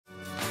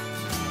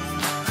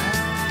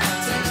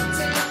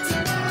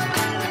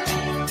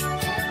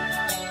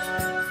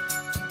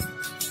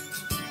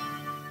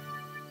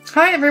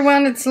Hi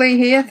everyone, it's Leigh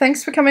here.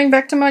 Thanks for coming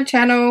back to my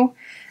channel,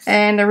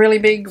 and a really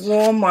big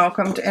warm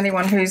welcome to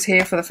anyone who's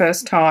here for the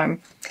first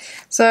time.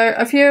 So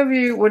a few of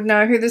you would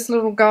know who this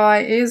little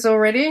guy is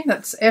already.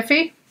 That's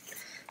Effie.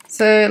 It's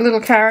a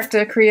little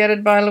character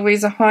created by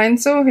Louisa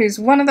Heinzel, who's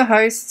one of the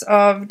hosts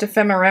of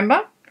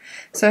Dephemerember.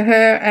 So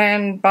her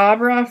and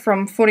Barbara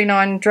from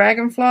 49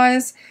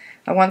 Dragonflies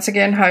are once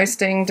again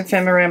hosting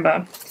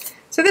Dephemerember.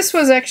 So this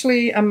was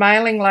actually a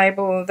mailing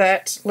label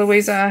that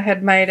Louisa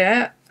had made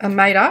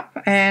up,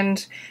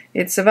 and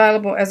it's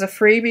available as a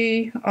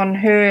freebie on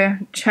her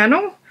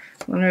channel,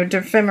 on her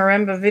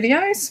Dephemerember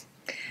videos.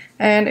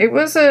 And it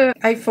was a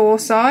A4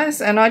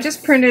 size, and I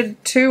just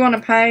printed 2 on a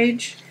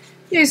page,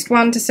 used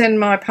one to send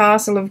my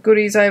parcel of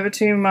goodies over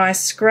to my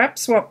scrap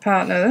swap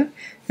partner,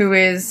 who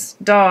is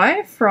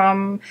Di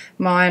from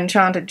my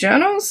Enchanted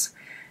Journals,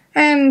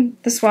 and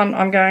this one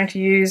I'm going to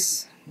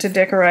use to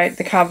decorate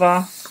the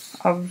cover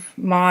of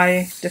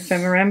my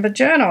Dephemerember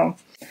journal.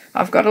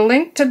 I've got a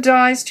link to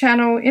Di's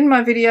channel in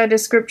my video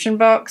description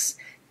box,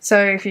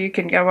 so if you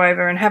can go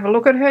over and have a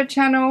look at her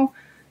channel,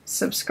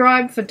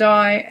 subscribe for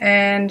Di,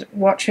 and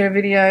watch her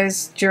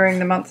videos during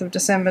the month of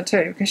December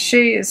too, because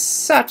she is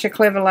such a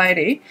clever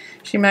lady.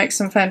 She makes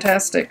some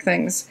fantastic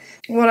things.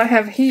 What I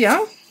have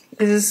here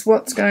is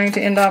what's going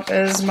to end up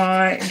as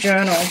my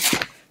journal.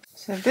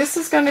 So this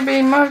is going to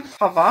be my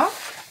cover.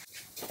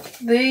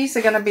 These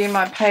are going to be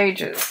my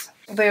pages.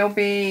 There'll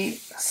be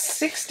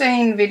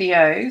 16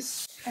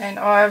 videos, and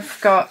I've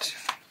got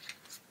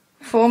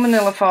 4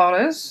 manila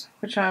folders,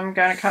 which I'm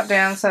going to cut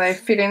down so they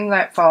fit in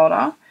that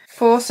folder.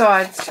 4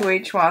 sides to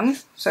each one,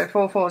 so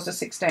 4 fours are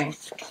 16.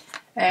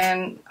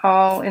 And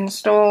I'll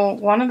install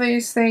one of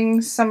these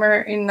things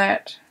somewhere in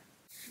that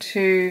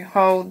to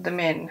hold them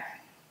in.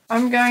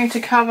 I'm going to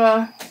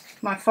cover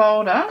my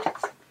folder,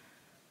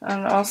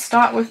 and I'll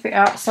start with the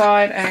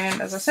outside,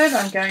 and as I said,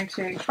 I'm going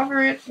to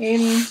cover it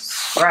in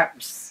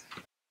scraps.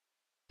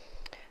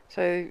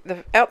 So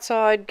the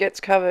outside gets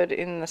covered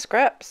in the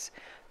scraps,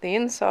 the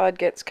inside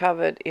gets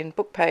covered in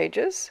book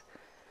pages.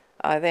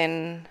 I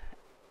then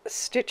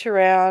stitch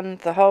around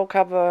the whole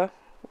cover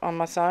on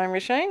my sewing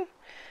machine,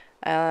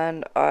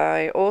 and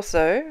I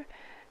also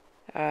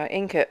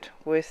ink it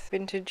with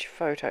vintage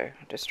photo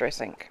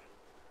distress ink.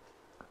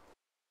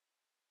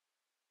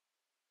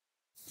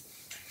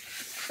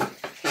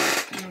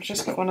 I've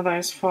just got one of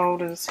those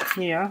folders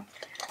here,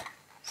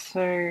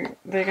 so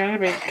they're going to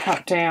be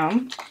cut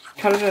down.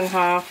 Cut it in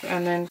half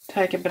and then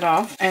take a bit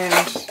off and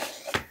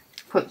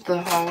put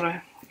the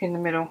holder in the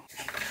middle.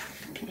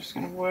 I'm just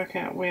going to work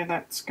out where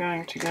that's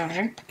going to go.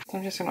 So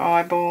I'm just going to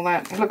eyeball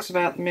that. It looks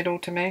about the middle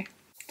to me.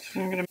 So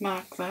I'm going to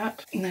mark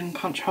that and then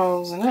punch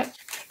holes in it.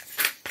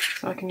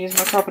 So I can use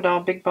my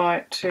Crocodile Big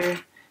Bite to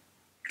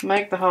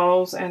make the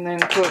holes and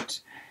then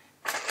put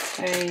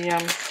a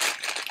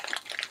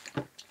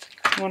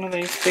one of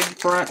these big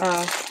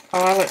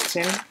eyelets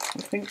in.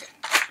 I think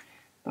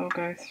they'll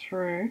go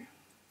through.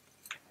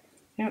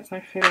 Yep,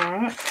 they fit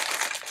alright.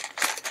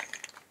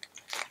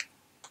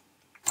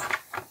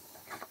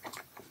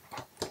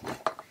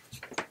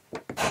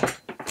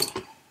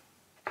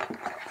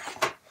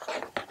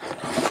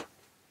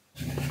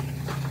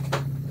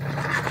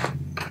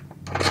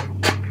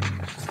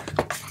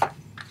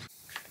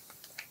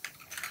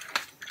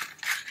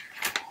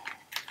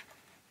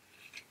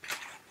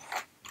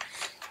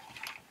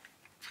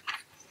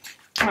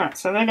 Alright,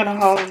 so they're gonna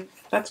hold,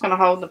 that's gonna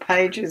hold the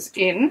pages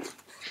in.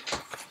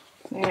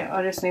 Yeah,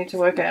 I just need to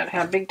work out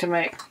how big to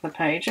make the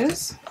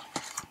pages.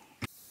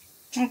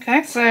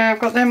 Okay, so I've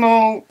got them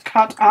all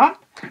cut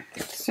up.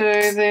 So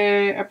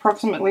they're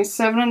approximately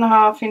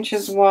 7.5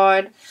 inches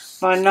wide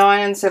by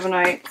 9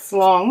 7/8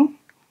 long.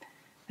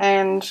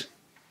 And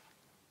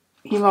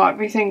you might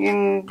be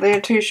thinking they're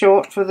too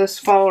short for this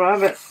folder,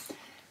 but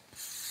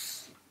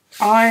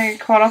I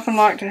quite often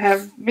like to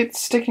have bits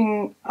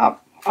sticking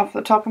up off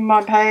the top of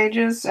my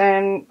pages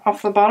and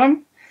off the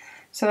bottom.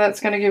 So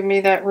that's going to give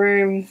me that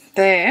room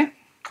there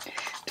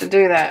to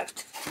do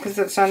that. Because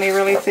it's only a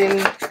really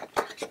thin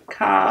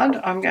card,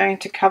 I'm going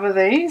to cover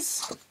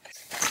these.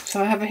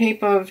 So I have a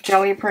heap of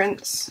jelly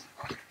prints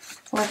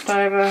left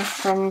over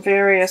from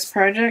various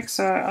projects,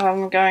 so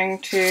I'm going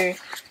to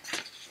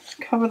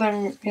cover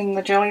them in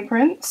the jelly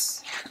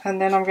prints,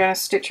 and then I'm going to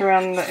stitch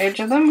around the edge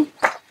of them,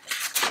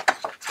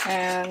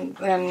 and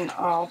then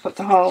I'll put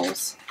the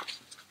holes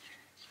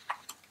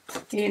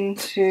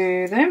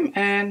into them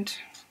and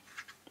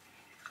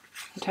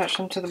attach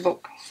them to the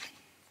book.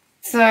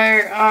 So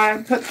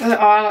I put the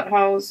eyelet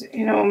holes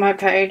in all my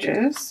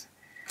pages,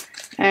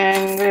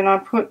 and then I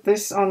put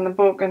this on the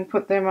book and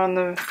put them on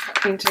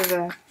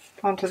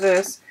onto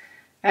this,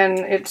 and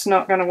it's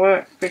not going to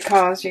work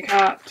because you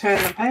can't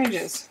turn the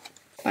pages.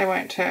 They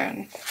won't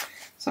turn.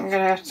 So I'm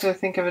going to have to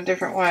think of a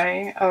different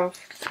way of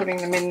putting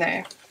them in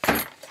there.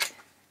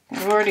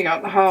 I've already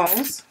got the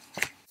holes.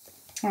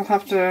 I'll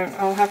have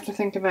to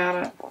think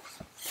about it.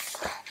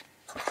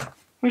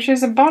 Which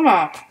is a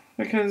bummer,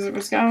 because it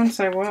was going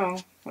so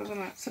well, wasn't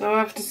it? So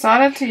I've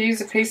decided to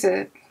use a piece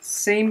of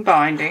seam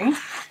binding,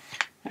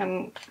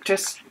 and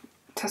just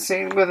to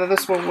see whether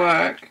this will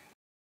work.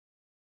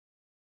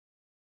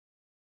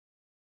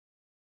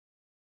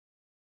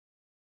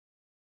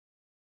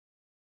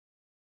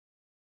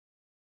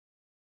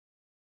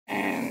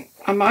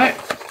 I might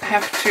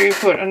have to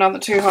put another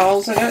 2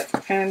 holes in it,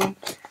 and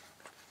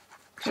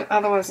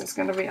otherwise it's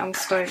going to be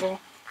unstable.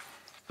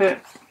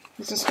 But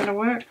is this going to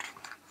work?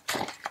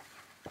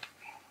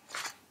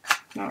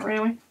 Not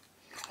really.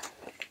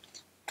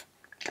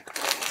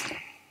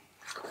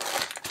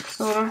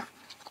 Sort of.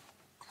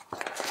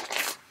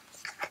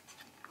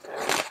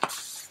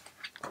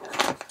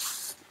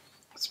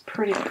 It's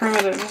pretty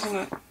primitive, isn't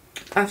it?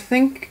 I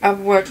think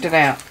I've worked it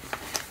out.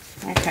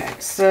 Okay,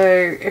 so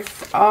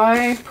if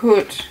I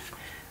put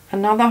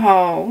another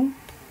hole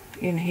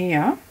in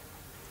here,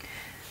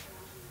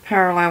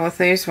 parallel with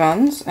these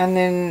ones, and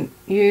then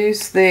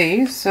use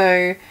these,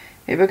 so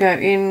it will go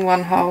in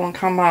one hole and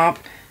come up,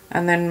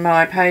 and then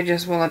my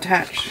pages will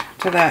attach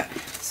to that.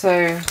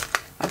 So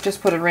I've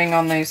just put a ring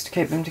on these to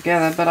keep them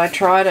together, but I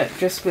tried it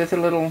just with a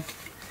little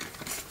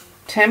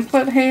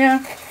template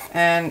here,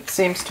 and it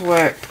seems to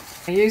work.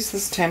 I use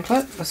this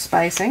template for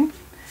spacing,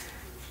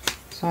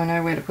 so I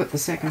know where to put the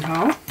second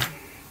hole.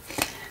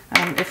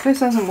 If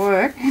this doesn't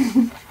work,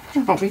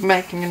 I'll be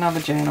making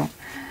another journal.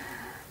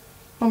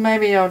 Or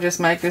maybe I'll just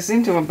make this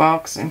into a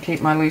box and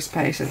keep my loose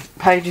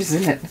pages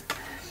in it.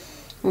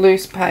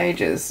 Loose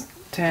pages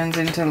turns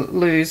into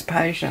lose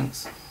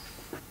patience.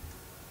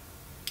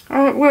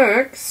 Oh, it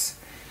works,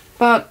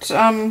 but,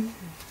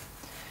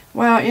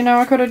 well, you know,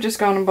 I could have just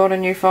gone and bought a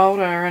new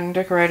folder and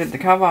decorated the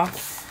cover.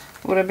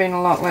 Would have been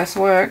a lot less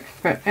work,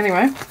 but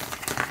anyway.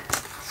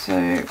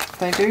 So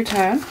they do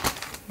turn,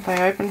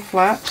 they open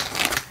flat,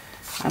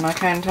 and I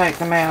can take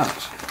them out.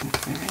 I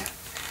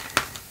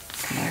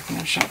can open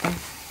and shut them.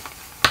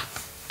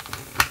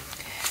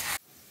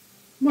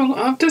 Well,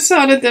 I've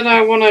decided that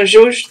I want to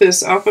zhuzh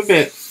this up a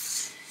bit.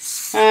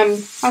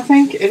 I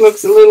think it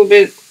looks a little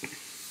bit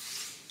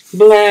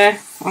bleh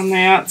on the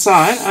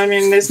outside. I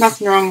mean, there's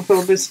nothing wrong with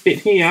all this bit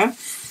here,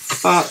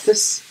 but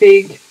this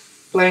big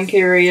blank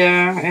area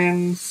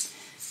and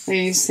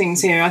these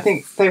things here, I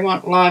think they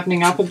want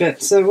livening up a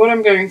bit. So what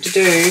I'm going to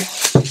do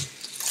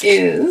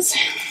is,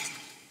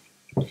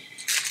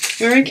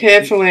 very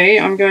carefully,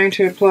 I'm going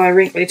to apply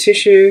wrinkly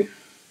tissue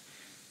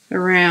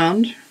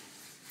around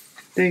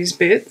these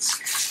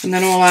bits, and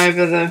then all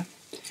over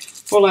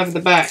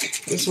the back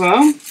as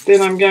well.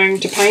 Then I'm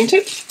going to paint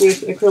it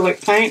with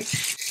acrylic paint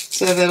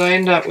so that I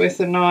end up with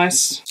a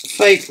nice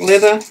fake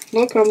leather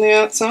look on the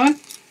outside.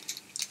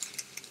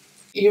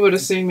 You would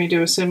have seen me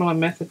do a similar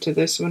method to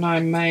this when I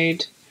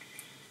made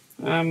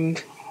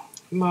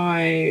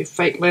my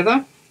fake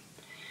leather.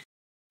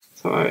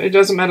 So it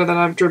doesn't matter that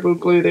I've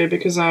dribbled glue there,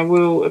 because I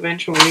will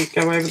eventually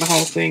go over the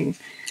whole thing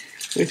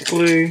with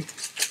glue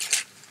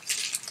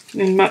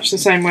in much the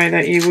same way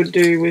that you would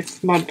do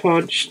with Mod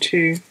Podge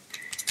to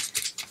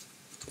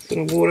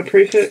sort of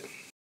waterproof it.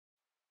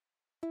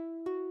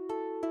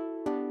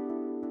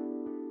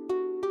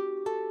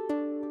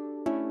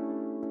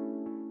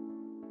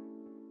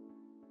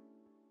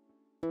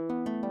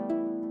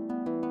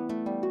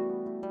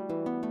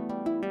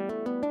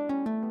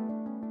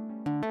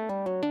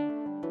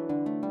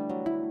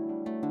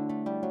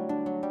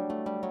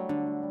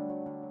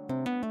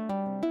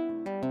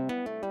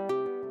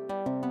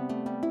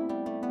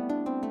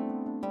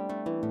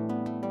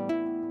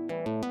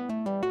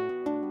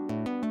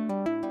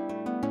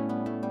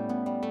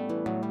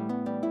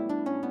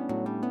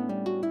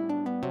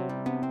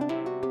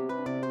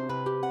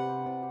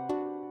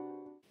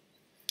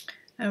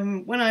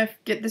 When I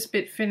get this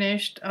bit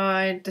finished,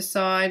 I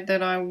decide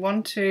that I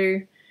want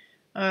to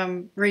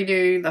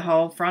redo the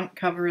whole front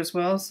cover as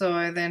well, so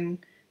I then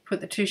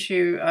put the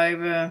tissue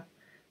over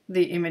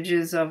the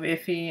images of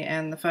Effie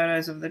and the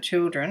photos of the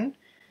children,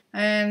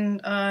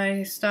 and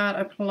I start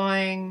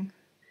applying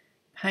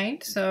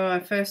paint. So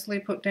I firstly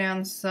put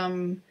down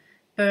some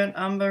burnt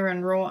umber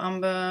and raw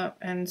umber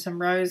and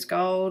some rose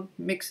gold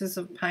mixes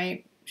of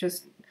paint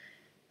just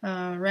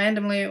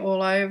randomly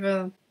all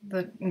over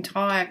the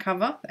entire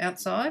cover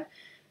outside.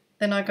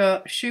 Then I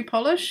got shoe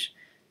polish,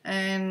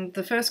 and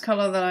the first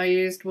colour that I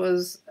used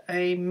was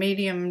a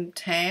medium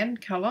tan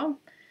colour,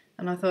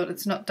 and I thought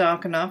it's not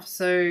dark enough,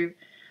 so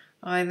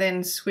I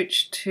then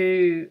switched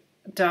to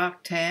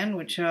dark tan,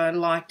 which I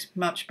liked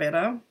much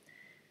better.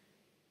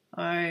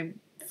 I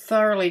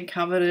thoroughly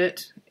covered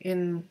it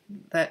in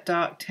that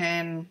dark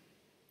tan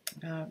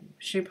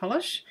shoe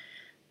polish,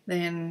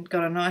 then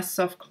got a nice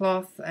soft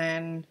cloth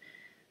and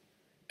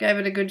gave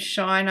it a good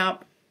shine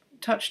up,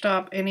 touched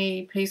up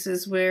any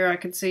pieces where I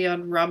could see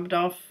I'd rubbed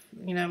off,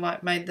 you know,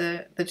 like made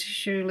the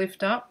tissue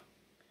lift up,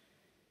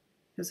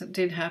 because it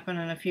did happen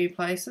in a few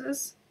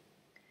places.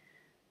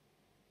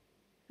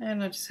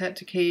 And I just had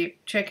to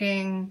keep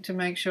checking to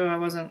make sure I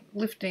wasn't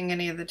lifting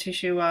any of the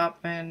tissue up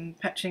and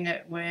patching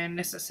it where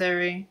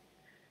necessary.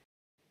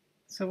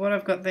 So what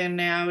I've got there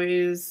now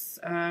is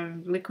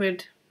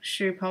liquid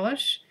shoe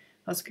polish.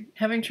 I was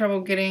having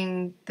trouble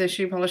getting the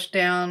shoe polish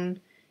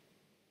down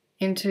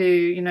into,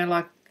 you know,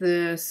 like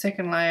the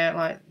second layer,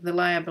 like the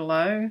layer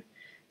below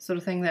sort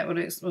of thing that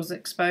was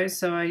exposed,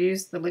 so I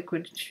used the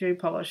liquid shoe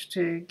polish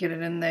to get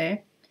it in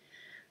there.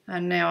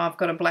 And now I've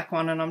got a black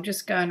one, and I'm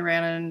just going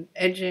around and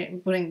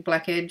edging, putting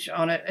black edge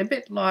on it, a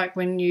bit like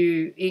when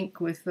you ink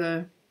with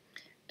the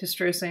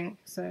distress ink,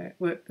 so it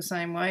worked the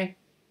same way.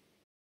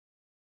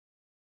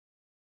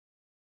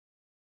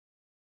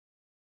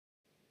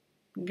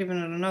 Giving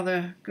it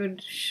another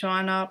good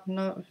shine up,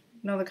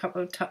 another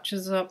couple of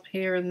touches up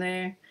here and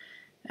there,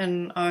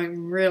 and I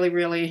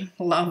really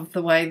love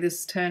the way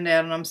this turned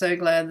out, and I'm so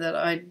glad that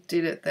I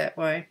did it that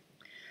way.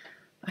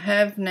 I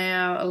have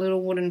now a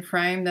little wooden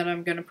frame that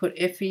I'm going to put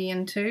Effie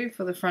into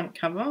for the front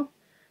cover.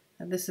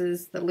 And this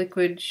is the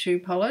liquid shoe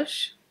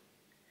polish.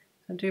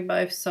 I do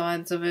both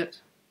sides of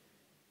it,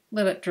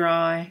 let it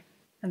dry,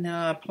 and then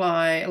I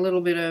apply a little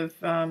bit of,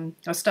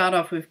 I start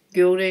off with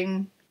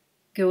gilding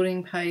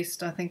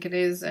paste, I think it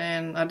is,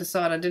 and I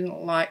decided I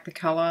didn't like the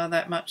colour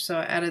that much, so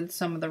I added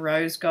some of the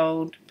rose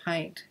gold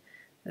paint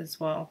as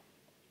well.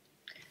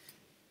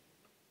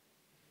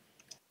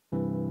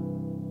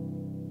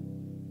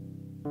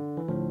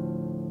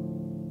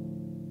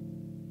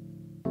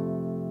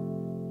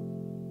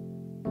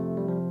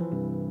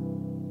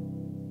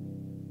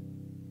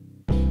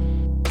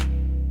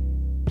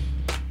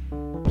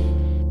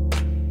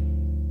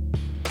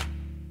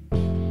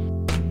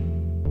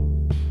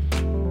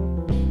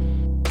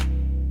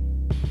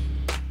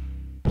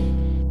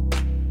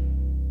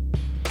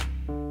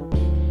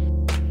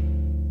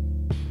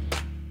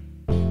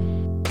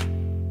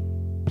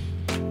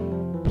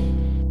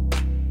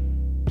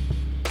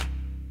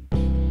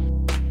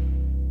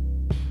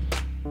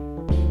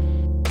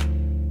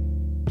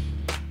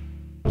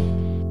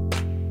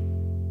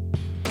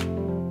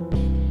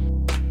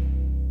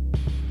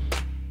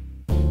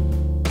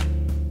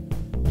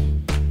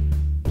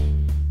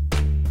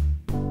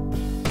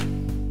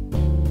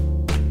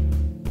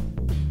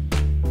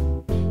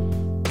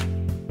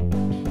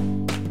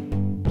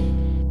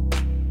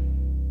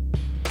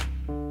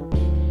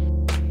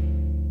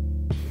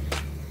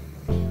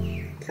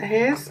 So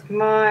here's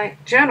my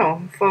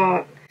journal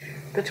for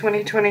the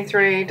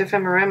 2023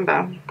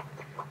 Dephemerember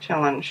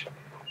challenge.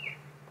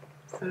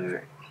 So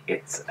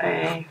it's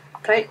a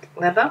fake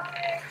leather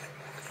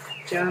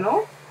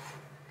journal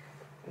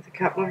with a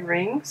couple of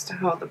rings to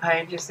hold the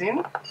pages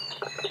in.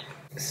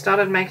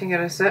 Started making it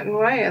a certain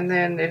way and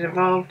then it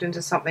evolved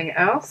into something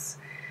else.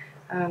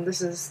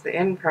 This is the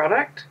end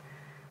product.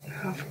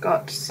 I've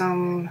got just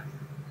a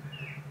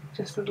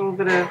little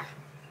bit of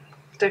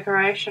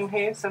decoration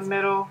here, some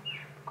metal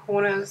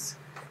corners.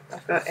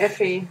 I've got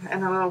Effie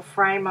and a little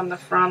frame on the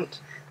front.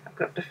 I've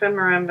got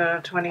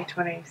Dephemerember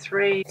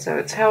 2023. So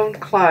it's held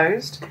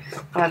closed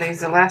by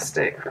these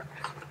elastic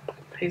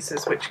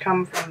pieces which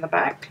come from the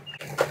back.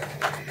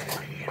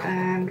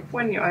 And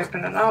when you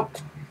open it up,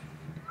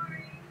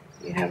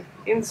 you have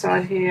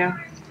inside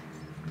here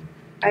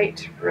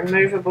 8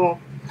 removable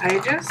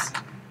pages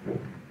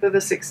for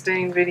the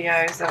 16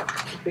 videos that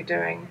we'll be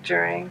doing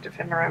during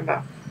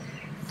Dephemerember.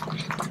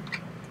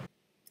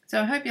 So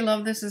I hope you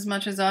love this as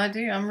much as I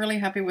do. I'm really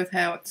happy with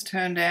how it's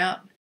turned out.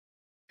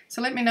 So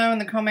let me know in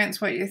the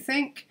comments what you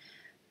think.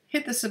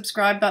 Hit the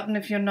subscribe button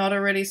if you're not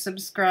already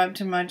subscribed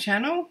to my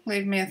channel.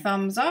 Leave me a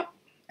thumbs up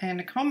and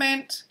a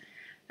comment,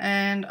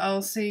 and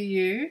I'll see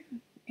you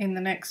in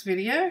the next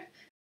video.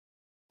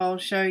 I'll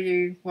show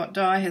you what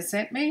Di has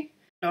sent me.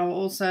 I'll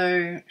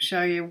also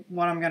show you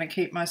what I'm going to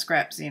keep my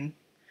scraps in.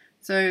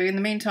 So in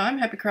the meantime,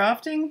 happy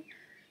crafting.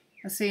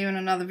 I'll see you in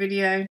another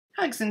video.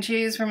 Hugs and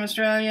cheers from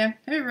Australia.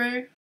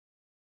 Hooroo!